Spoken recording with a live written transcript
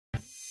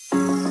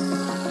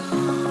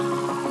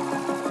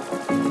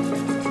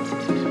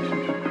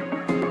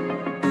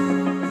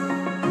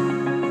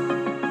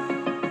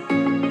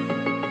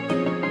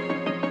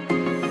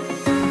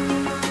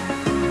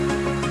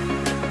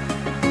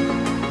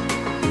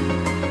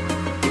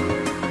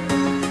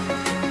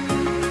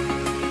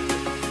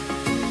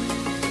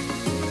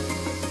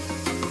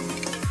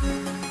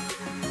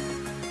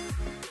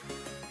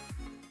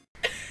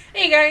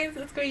guys,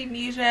 it's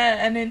Queendija,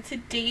 and in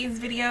today's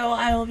video,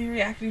 I will be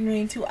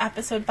reacting to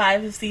episode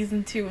 5 of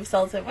season 2 of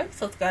Cells at Work.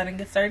 So let's go ahead and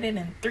get started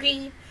in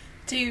 3,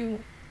 2,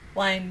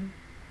 1,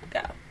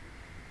 go.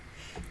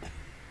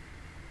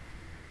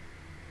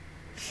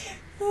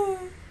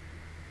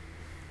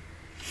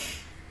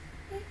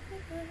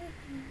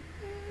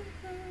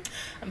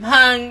 I'm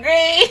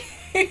hungry.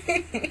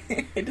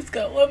 I just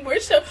got one more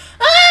show.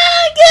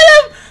 Ah,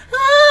 get him!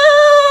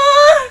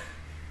 Ah!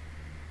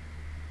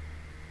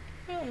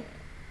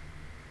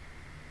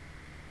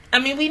 I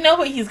mean, we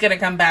know he's gonna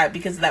come back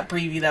because of that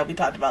preview that we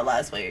talked about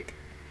last week.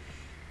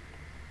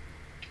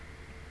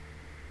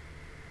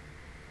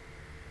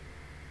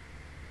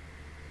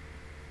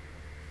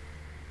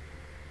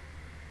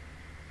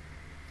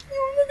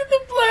 Oh, look at the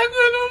black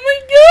one. Oh my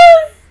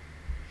god.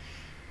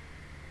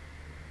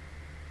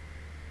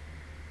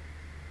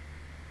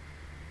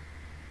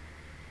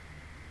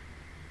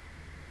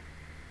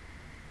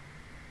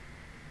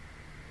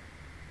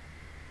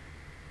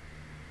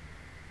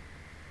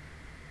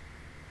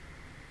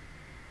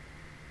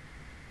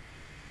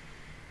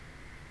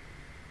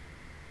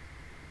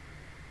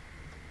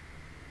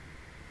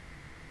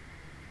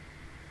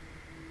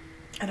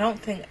 I don't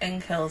think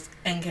NK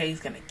is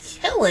gonna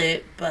kill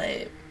it,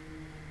 but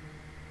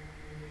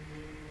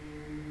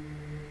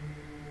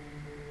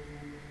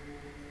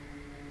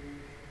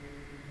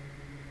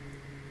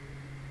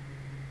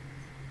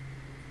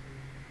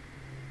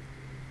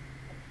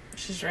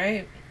she's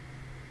right.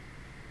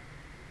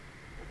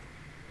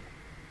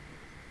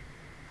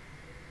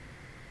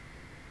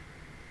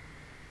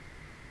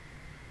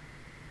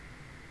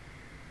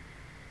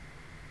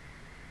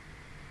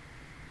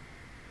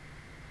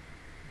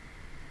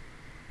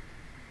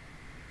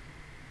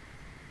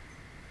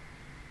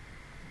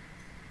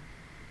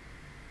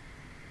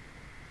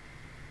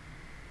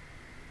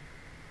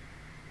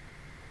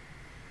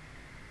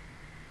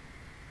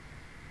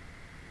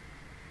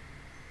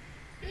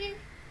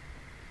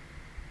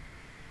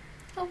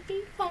 I'll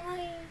be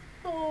fine.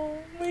 Oh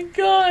my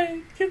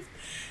god. Cause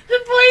the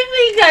boy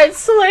thing got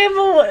swam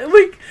away.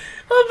 Like,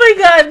 oh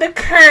my god, the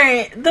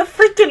current, the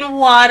freaking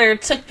water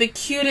took the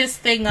cutest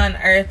thing on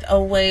earth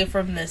away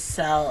from this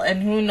cell.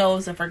 And who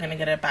knows if we're going to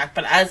get it back.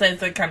 But as I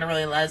said kind of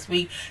really last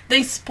week,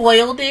 they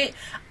spoiled it.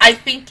 I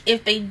think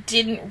if they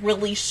didn't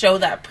really show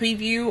that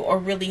preview or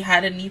really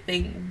had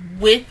anything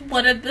with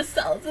one of the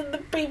cells in the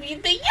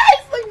preview thing,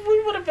 yes, like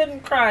we would have been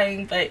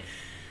crying. But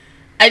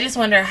I just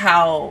wonder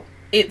how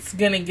it's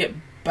gonna get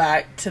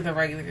back to the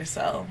regular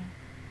cell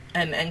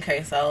and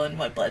NK cell and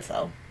white blood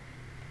cell.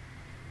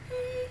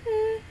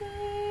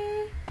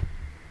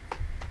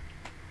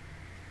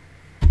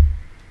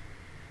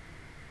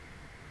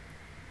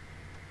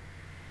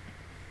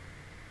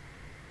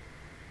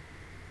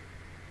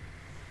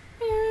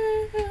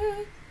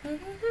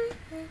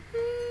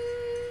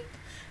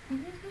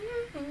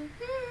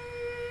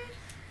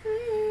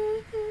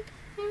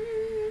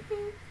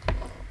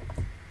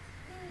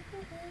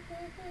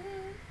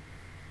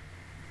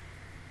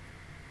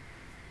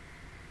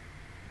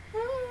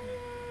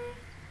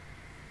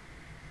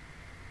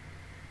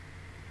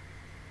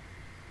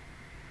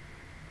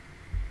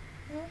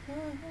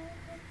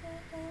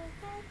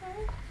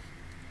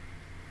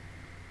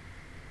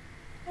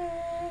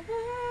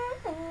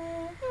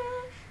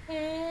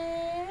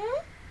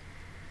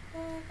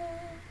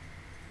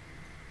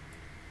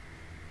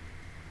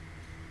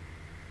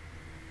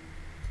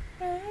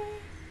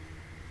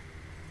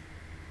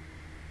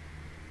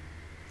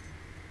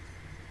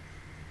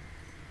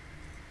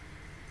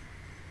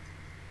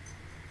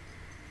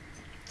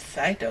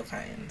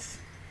 Cytokines.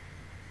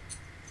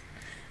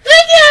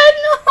 Again,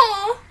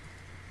 no.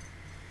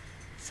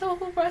 So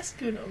who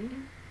rescued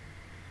him?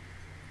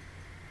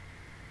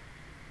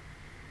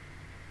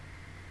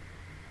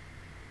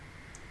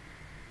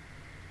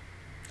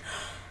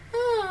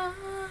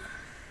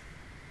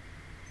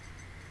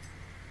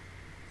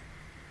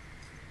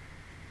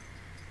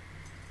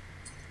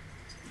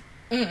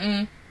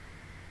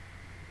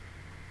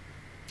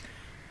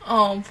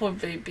 Oh, poor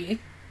baby.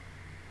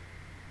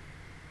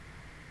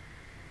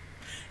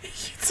 You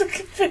took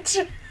a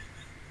picture.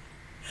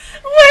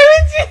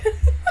 Where did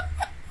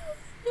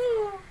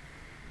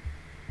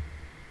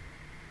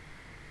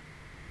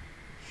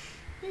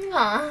you?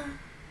 Nah.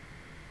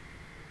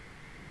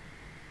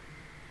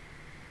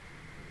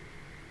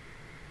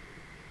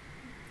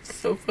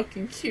 So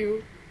fucking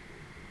cute.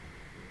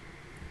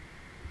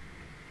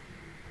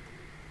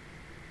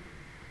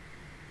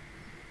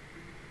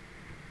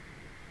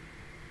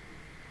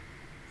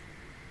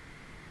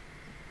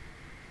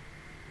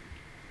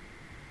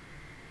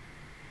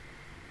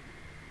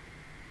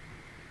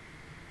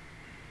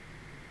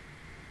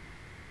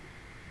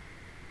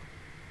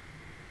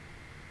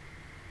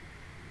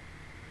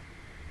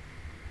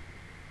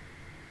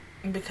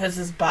 Because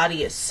his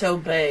body is so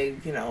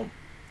big, you know,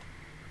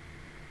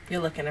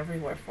 you're looking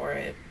everywhere for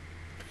it.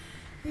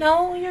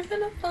 No, you're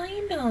gonna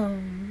find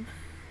him.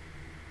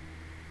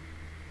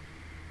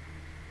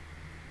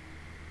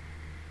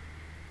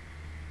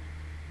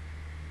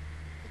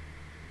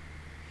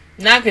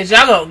 Not because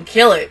y'all gonna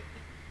kill it.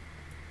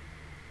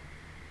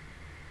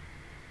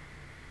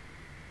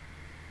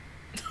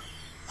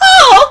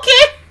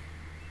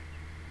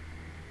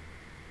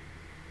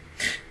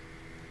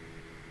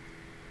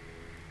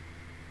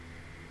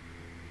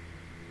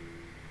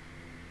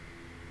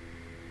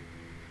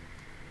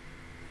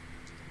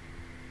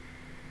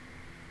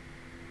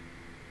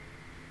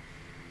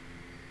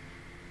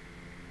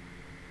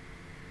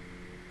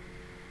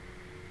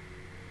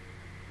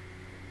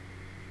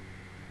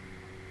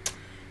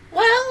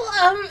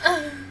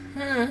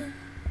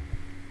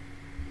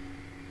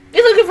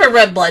 You're looking for a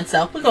red blood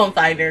cell. We're gonna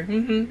find her.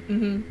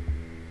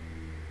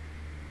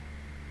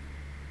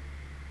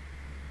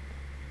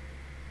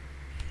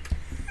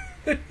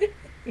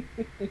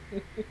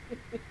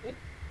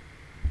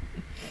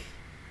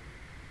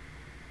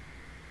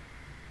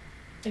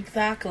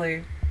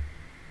 Exactly.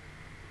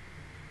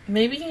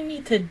 Maybe you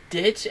need to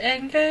ditch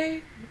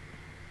NK?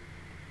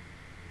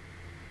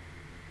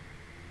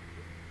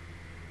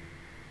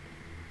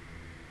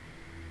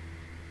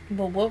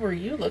 Well, what were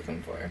you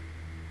looking for?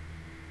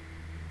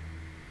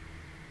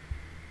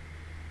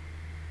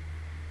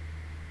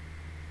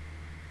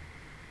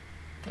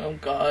 Oh,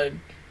 God.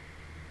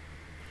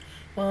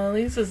 Well, at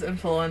least it's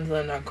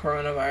influenza, not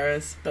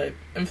coronavirus, but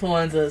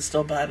influenza is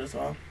still bad as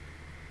well.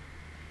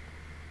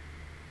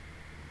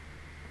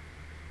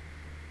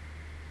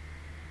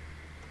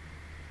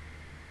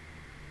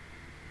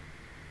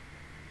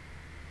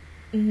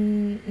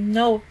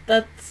 No,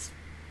 that's...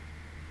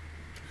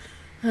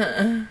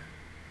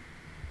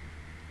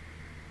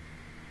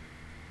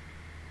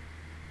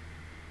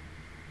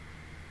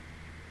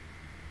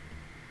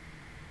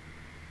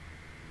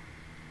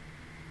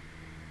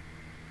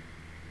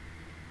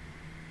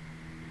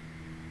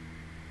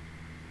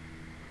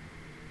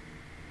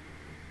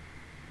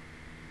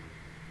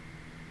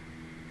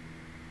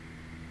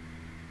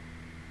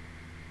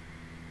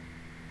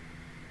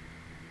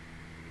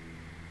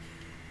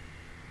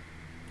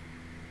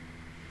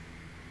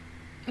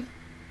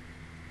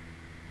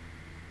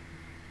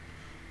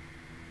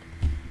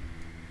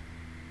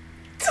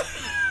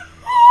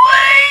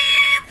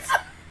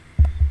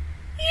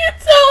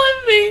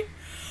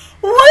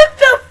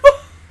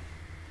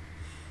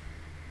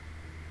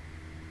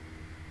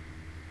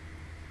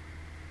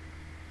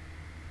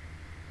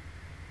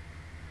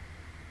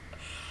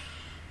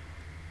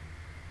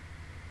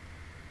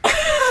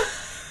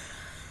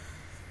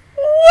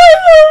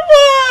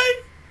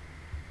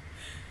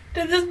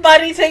 Did this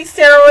buddy take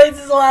steroids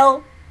as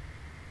well?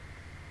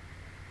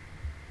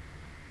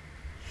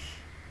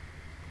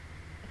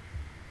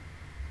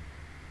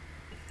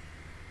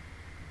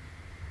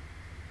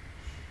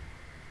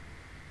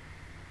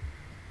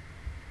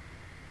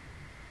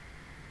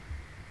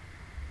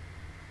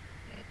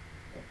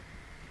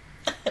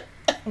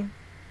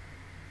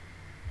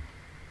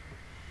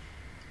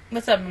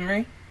 What's up,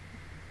 Memory?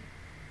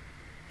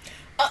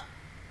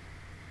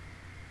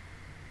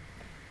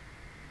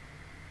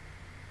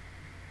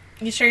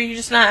 You sure you're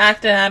just not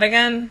acting out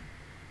again?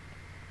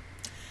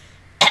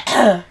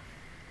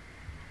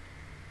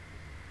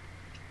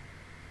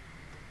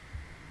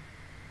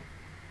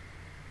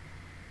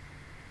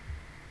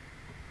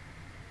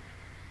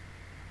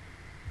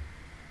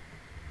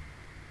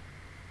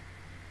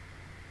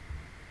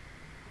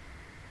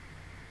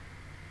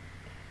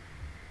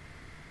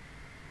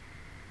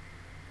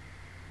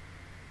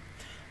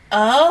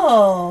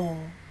 Oh.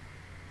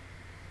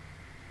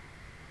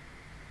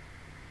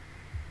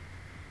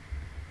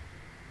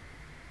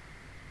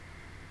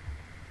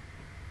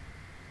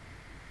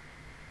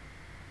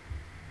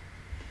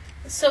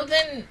 So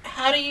then,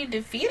 how do you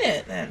defeat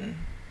it then?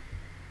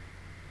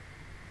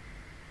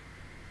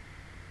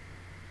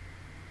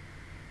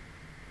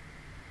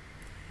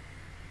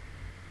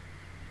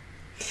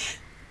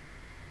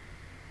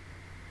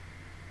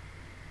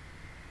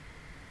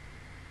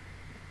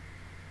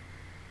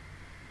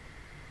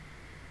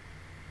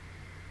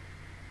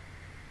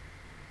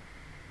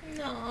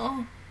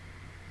 No.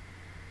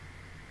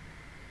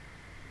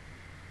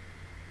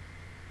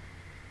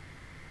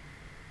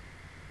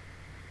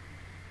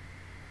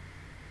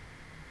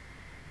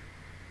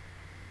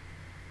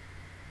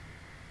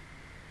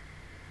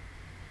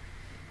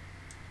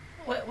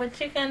 What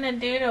you gonna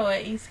do to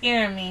it? You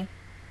scare me.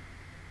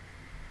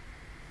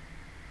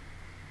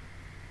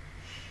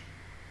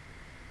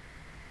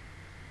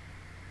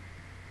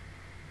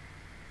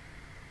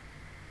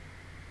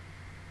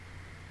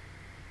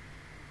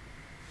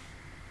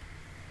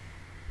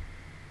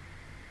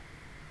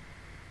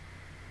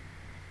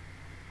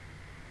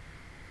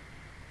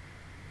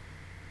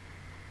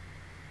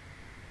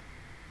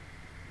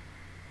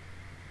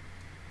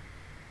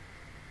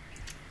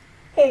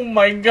 Oh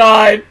my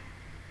God.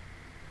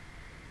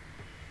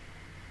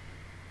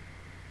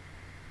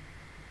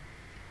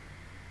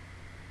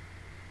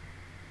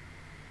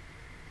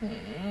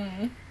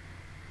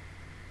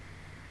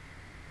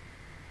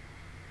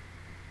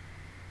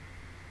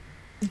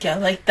 Yeah,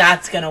 like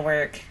that's gonna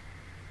work.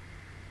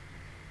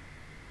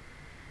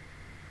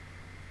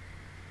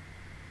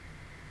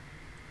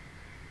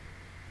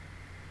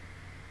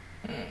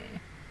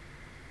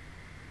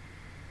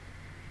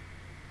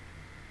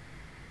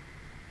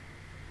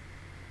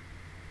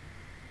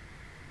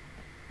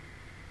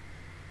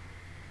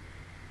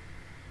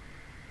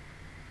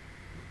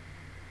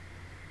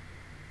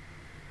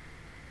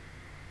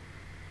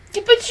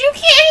 Yeah, but you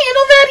can't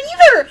handle that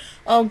either.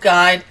 Oh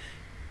God.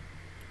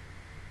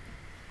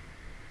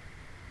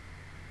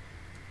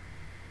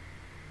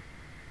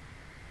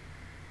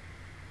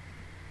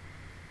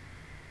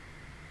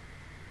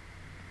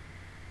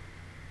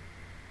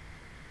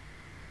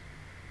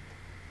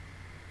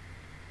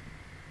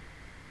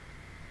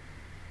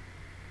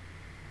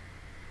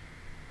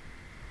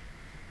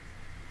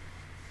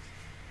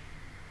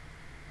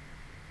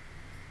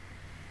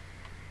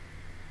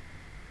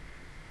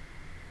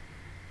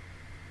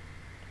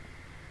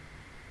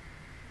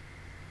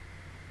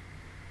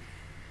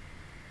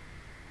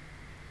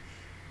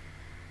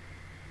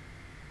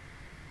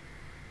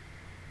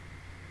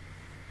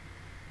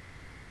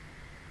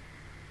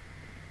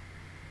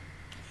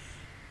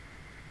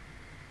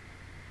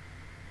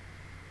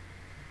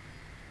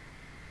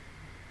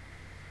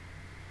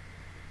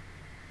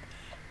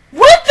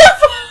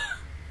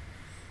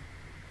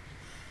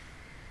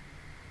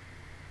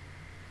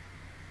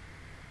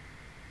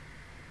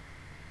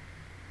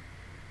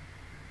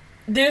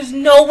 There's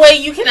no way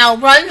you can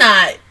outrun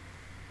that.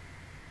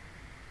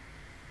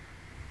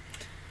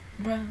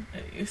 Bro,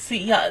 you see,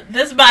 yeah,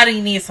 this body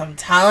needs some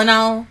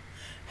Tylenol.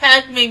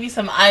 Heck, maybe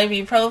some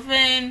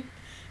ibuprofen.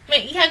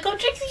 Yeah, go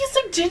drink you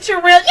some ginger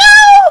ale.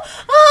 No!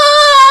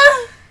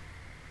 Ah!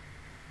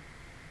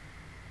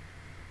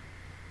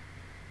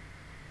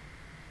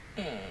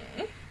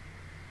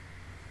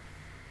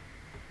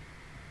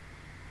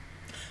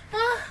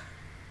 Ah.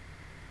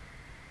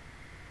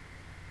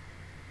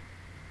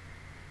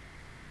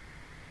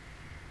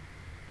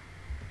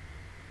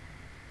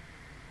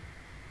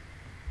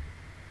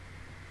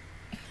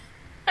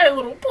 Our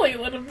little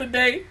playlet of the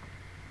day.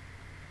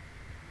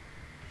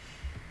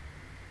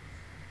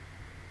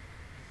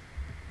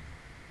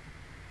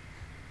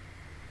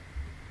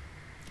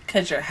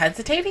 Because you're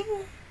hesitating,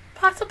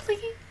 possibly?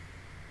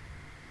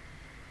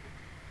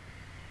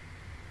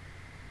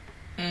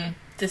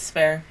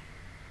 Despair.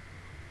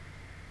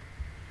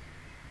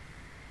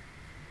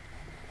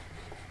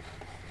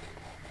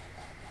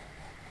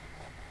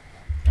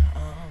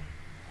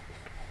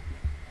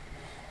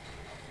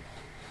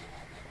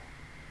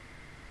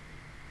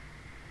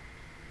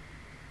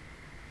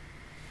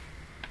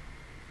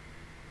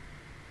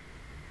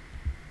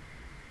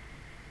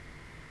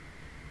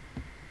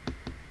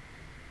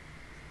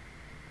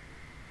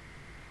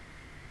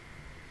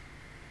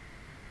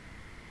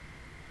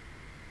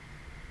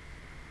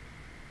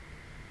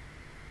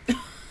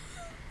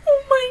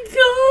 Oh my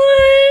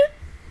god!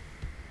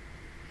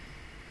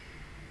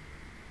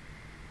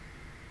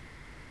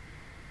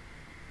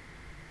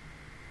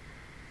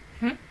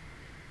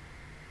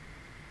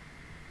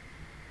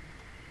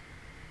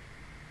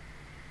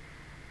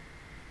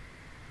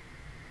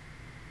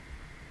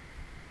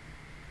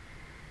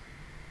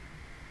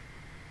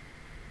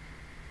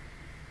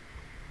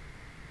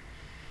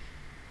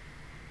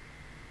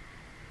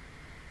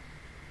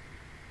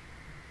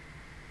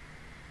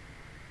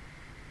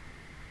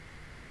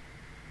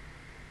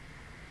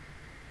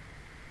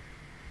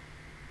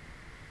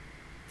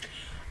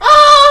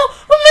 Oh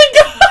my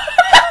god!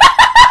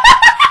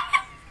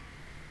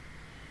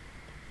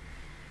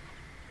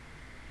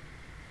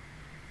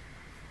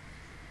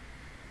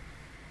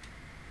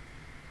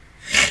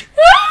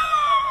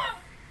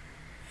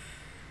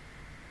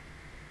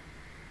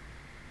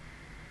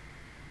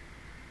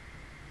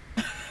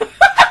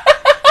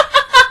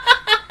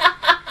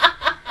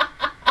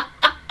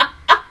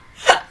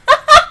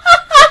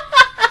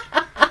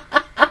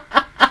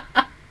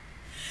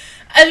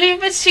 I mean,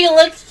 but she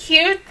looked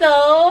cute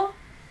though.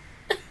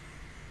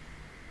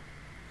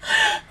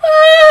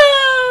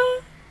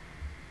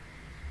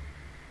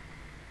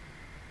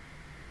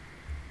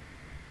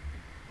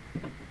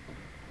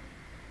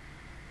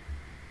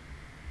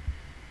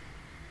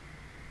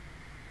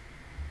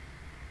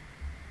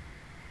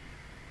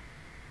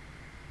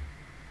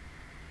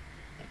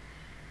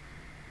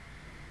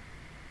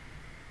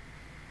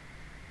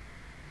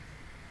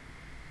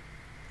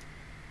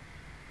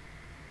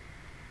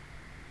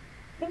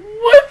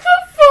 What the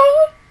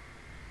fuck?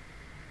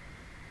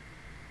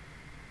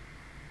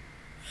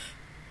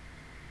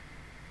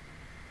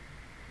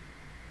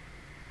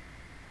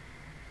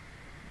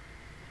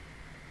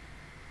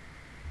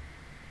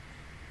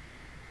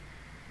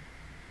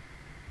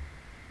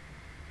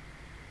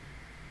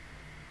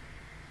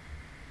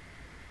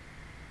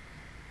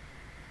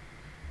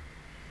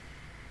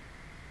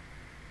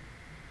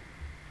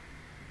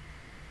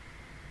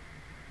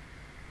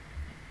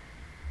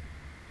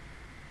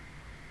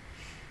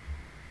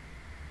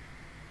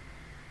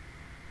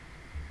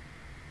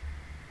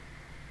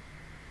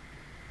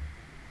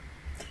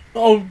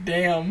 Oh,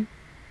 damn.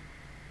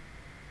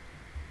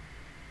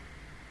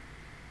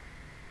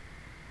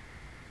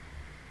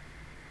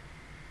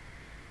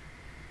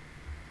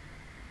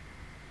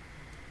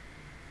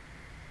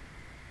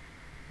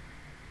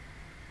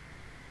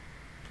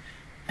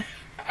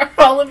 Are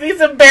all of these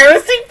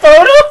embarrassing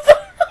photos?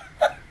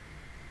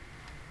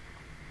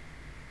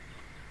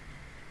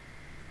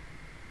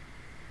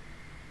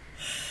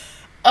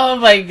 Oh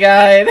my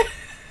god.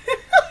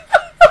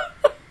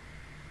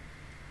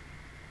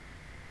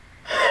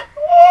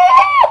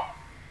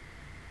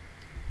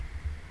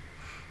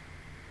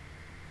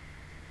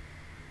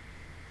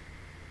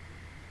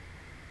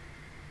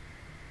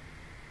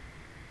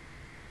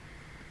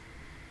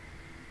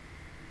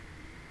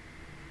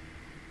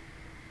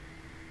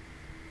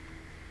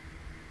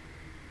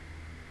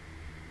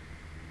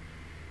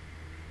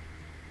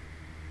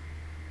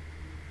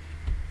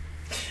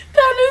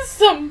 That is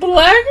some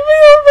blackmail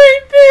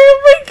right there. Oh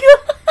my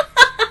god.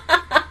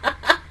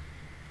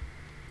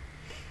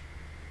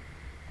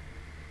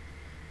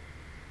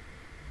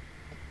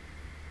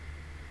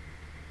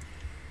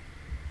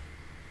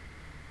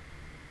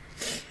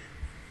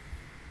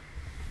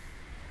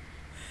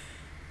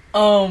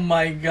 Oh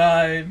my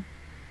god.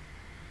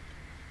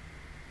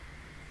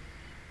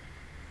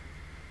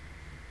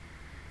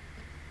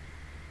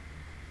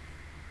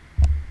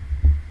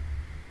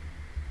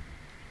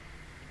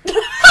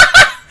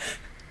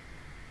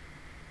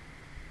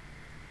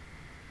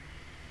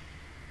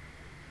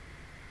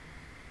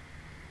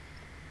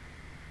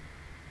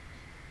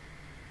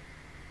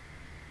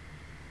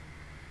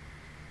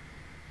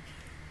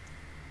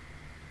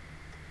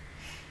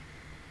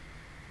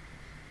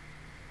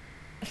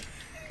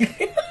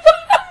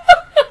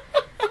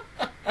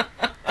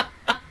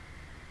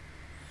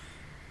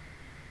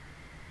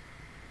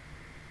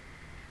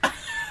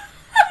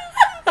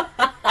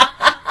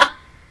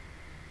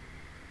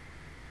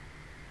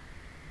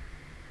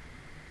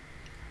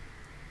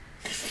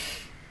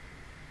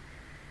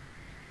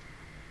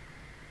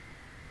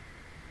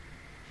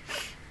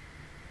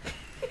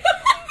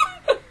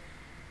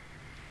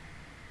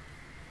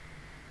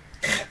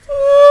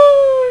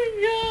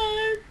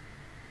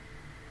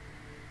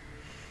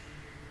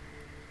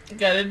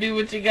 Gotta do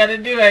what you gotta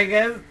do, I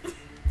guess.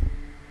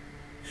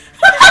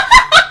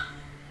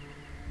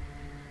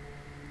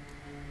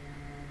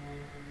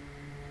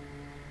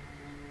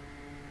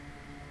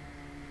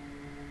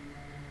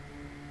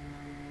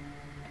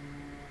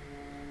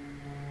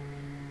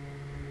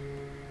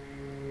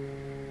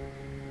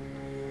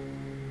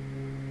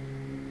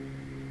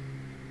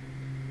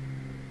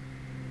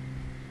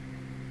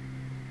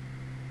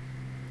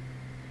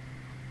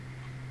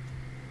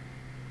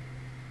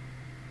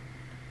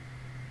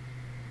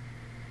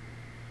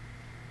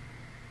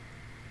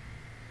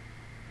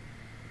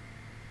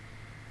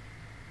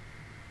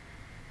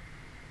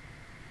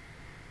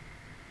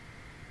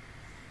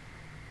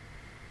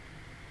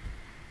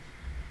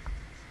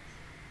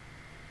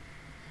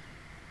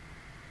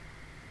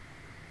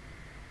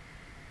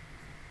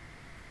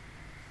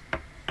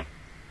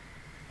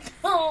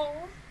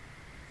 Oh.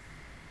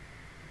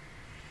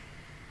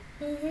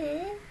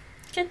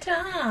 Good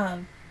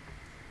job.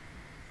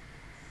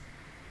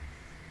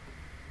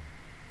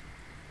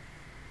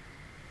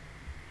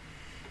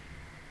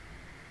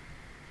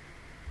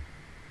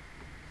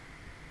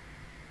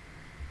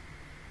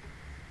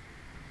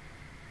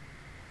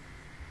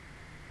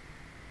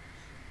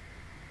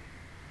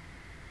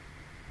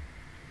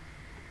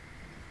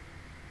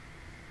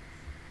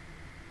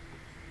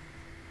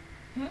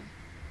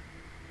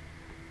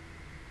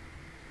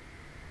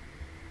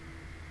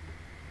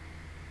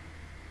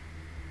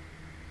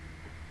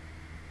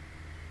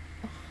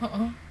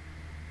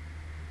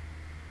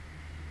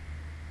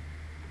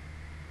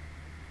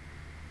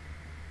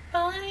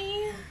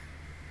 Bye.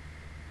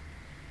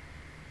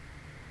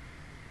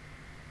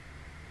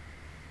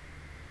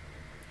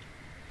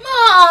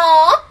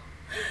 Aww.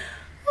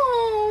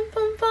 Oh,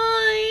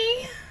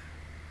 bye-bye.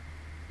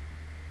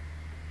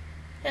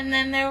 And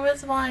then there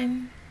was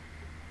one.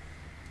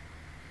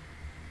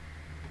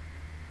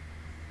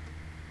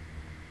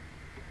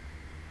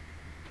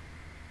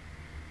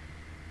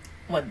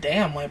 What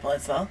damn white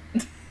blood cell?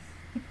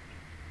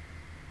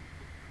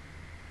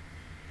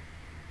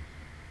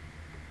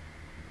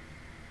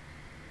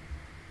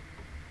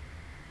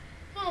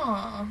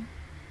 Aw.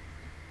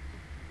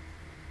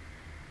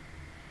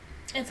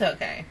 It's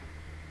okay.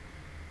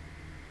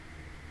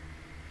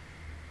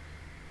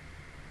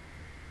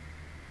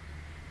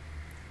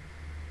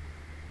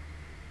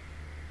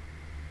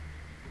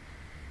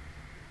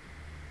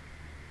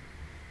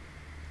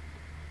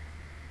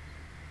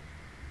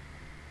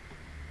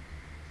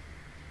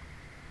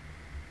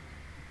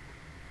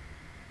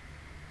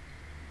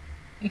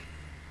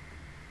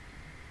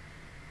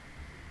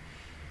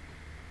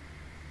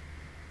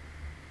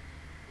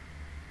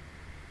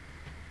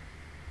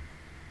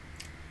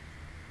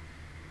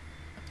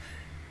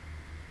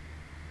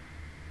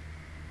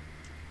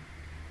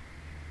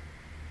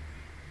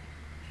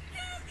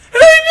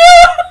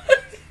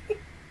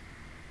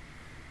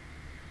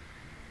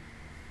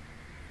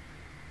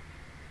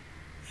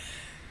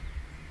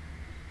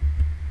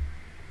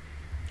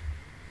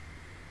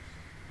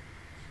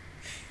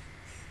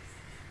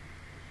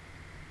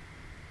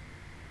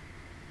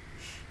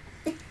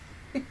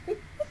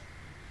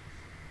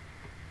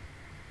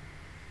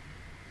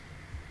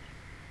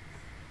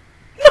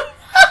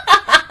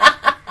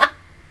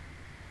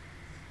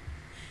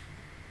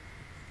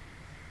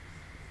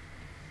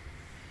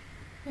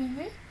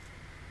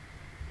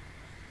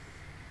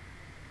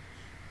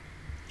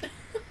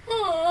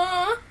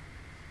 Aww.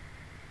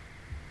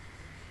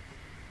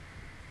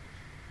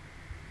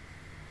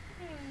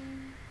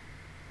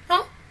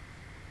 Huh?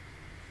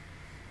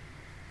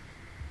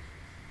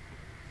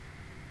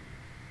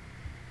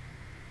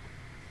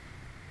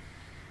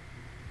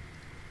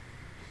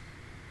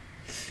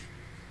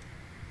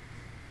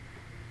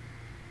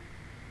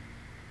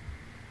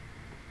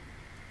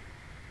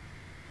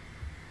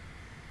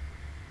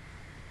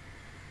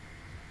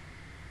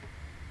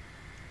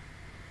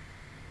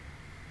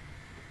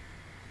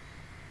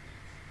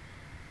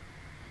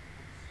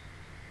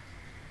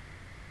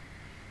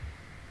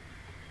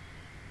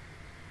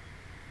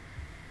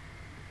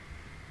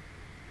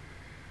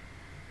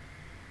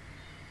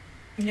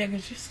 Yeah,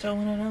 because you still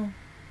want to know.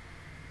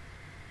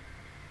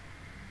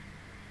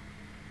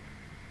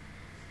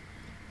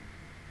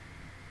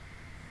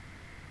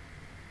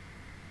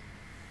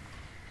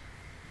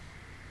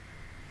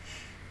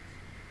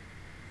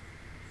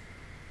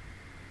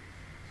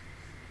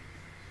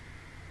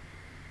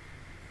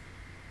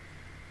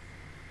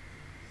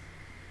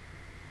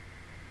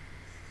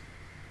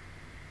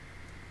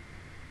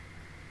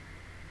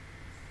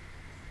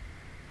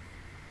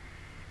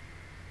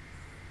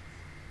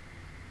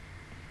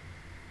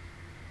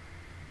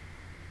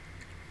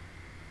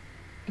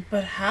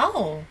 But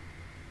how?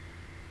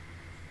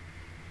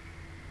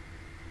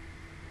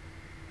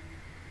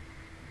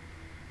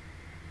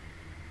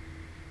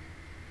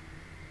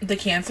 The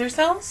cancer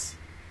cells?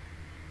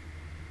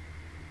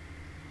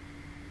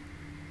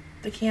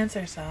 The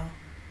cancer cell.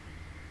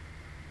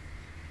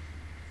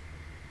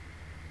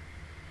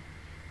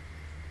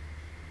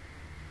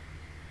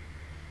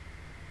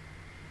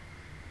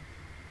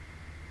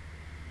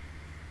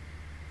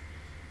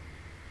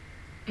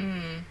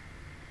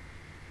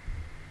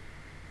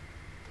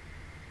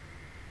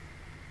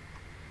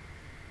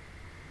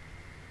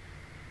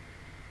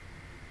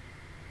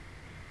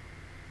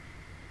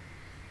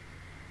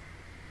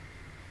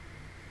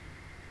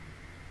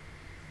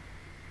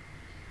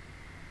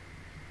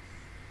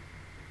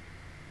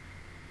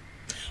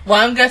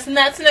 Well, I'm guessing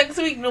that's next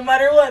week, no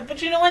matter what.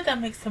 But you know what? That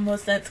makes the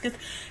most sense. Because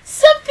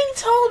something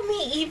told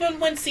me, even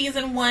when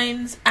season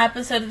 1's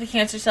episode of the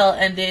Cancer Cell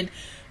ended,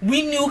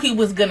 we knew he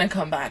was going to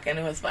come back. And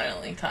it was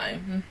finally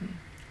time.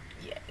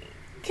 Yay.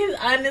 Because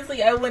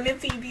honestly, I want to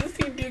see these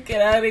two duke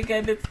it out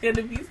again. It's going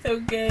to be so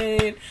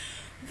good.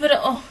 But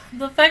oh,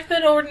 the fact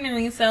that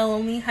Ordinary Cell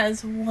only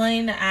has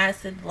 1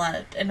 acid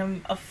left, and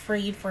I'm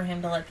afraid for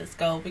him to let this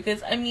go,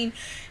 because I mean,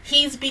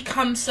 he's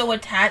become so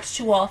attached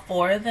to all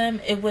 4 of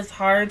them, it was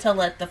hard to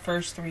let the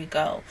first 3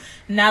 go.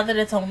 Now that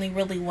it's only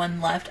really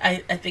 1 left, I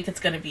think it's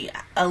going to be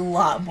a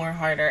lot more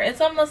harder.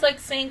 It's almost like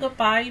saying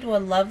goodbye to a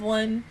loved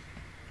one,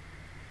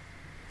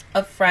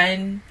 a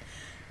friend,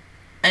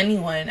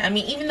 anyone. I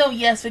mean, even though,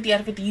 yes, 50 out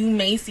of 50, you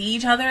may see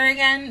each other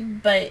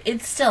again, but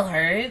it still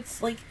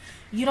hurts. Like,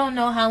 you don't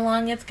know how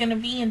long it's going to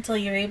be until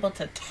you're able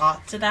to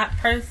talk to that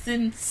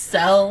person,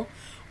 sell,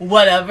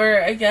 whatever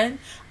again.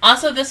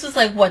 Also, this was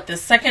like, what, the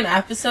 2nd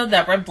episode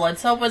that Red Blood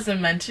Cell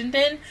wasn't mentioned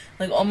in?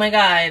 Like, oh my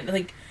god.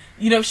 Like,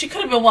 you know, she could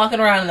have been walking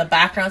around in the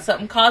background,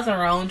 something causing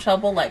her own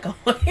trouble, like always.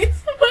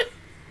 But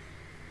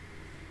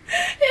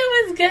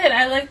it was good.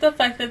 I like the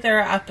fact that there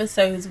are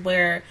episodes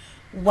where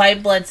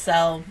White Blood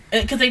Cell,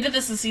 because they did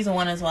this in season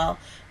 1 as well,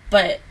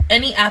 but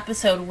any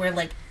episode where,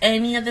 like,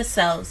 any of the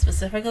cells,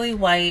 specifically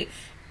White,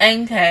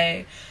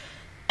 NK,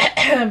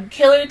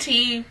 Killer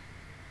T,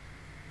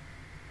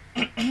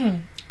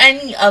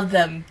 any of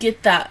them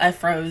get that I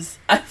froze.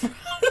 Get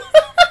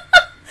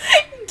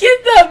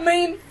that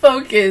main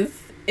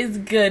focus is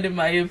good, in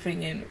my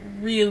opinion.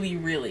 Really,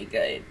 really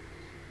good.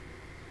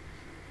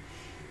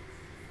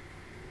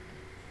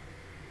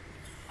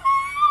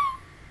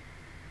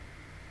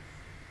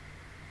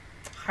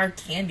 Hard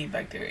candy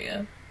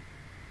bacteria.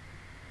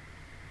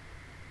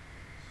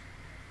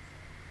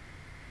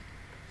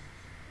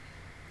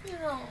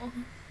 No.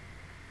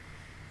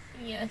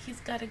 Yeah, he's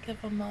got to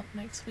give him up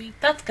next week.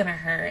 That's gonna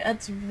hurt.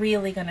 That's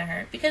really gonna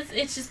hurt. Because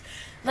it's just,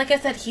 like I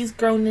said, he's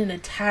grown an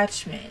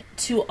attachment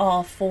to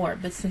all 4.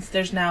 But since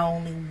there's now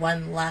only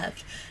 1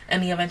 left,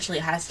 and he eventually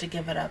has to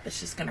give it up, it's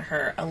just gonna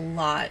hurt a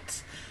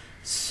lot.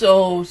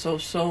 So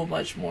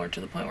much more, to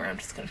the point where I'm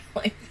just gonna,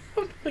 like,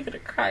 I'm probably gonna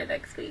cry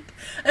next week.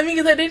 I mean,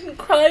 because I didn't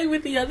cry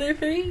with the other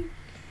 3.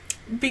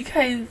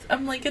 Because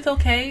I'm like, it's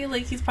okay,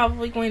 like, he's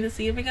probably going to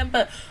see him again,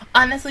 but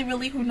honestly,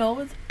 really, who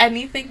knows?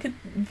 Anything could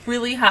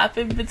really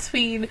happen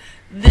between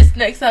this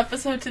next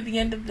episode to the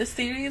end of this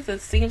series.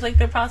 It seems like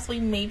they're possibly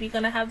maybe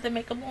going to have them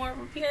make a more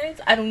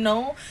appearance. I don't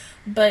know,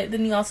 but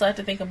then you also have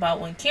to think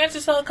about when Cancer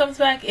Cell comes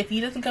back. If he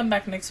doesn't come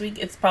back next week,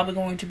 it's probably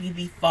going to be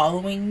the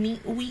following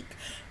week.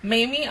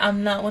 Maybe,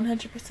 I'm not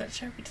 100%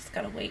 sure, we just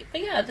gotta wait.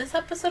 But yeah, this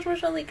episode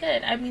was really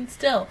good. I mean,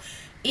 still,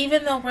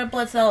 even though Red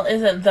Blood Cell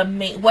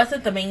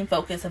wasn't the main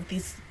focus of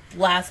these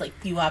last, like,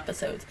 few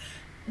episodes,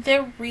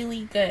 they're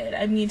really good.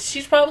 I mean,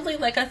 she's probably,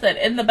 like I said,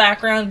 in the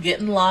background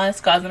getting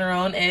lost, causing her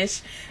own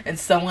ish, and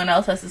someone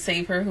else has to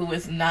save her who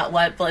is not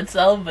White Blood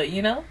Cell, but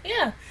you know,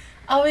 yeah,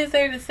 always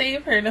there to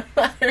save her no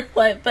matter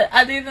what. But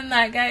other than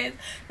that, guys,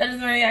 that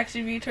is my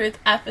reaction view towards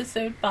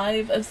episode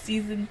 5 of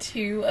season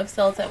 2 of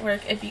Cells at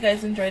Work. If you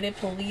guys enjoyed it,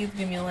 please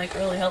give me a like. It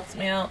really helps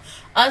me out.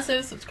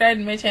 Also, subscribe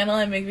to my channel.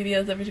 I make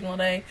videos every single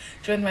day.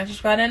 Join the Master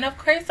Squad, and of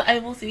course, I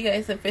will see you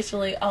guys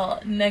officially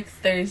all next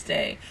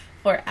Thursday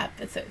for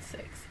episode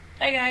 6.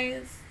 Bye,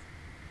 guys.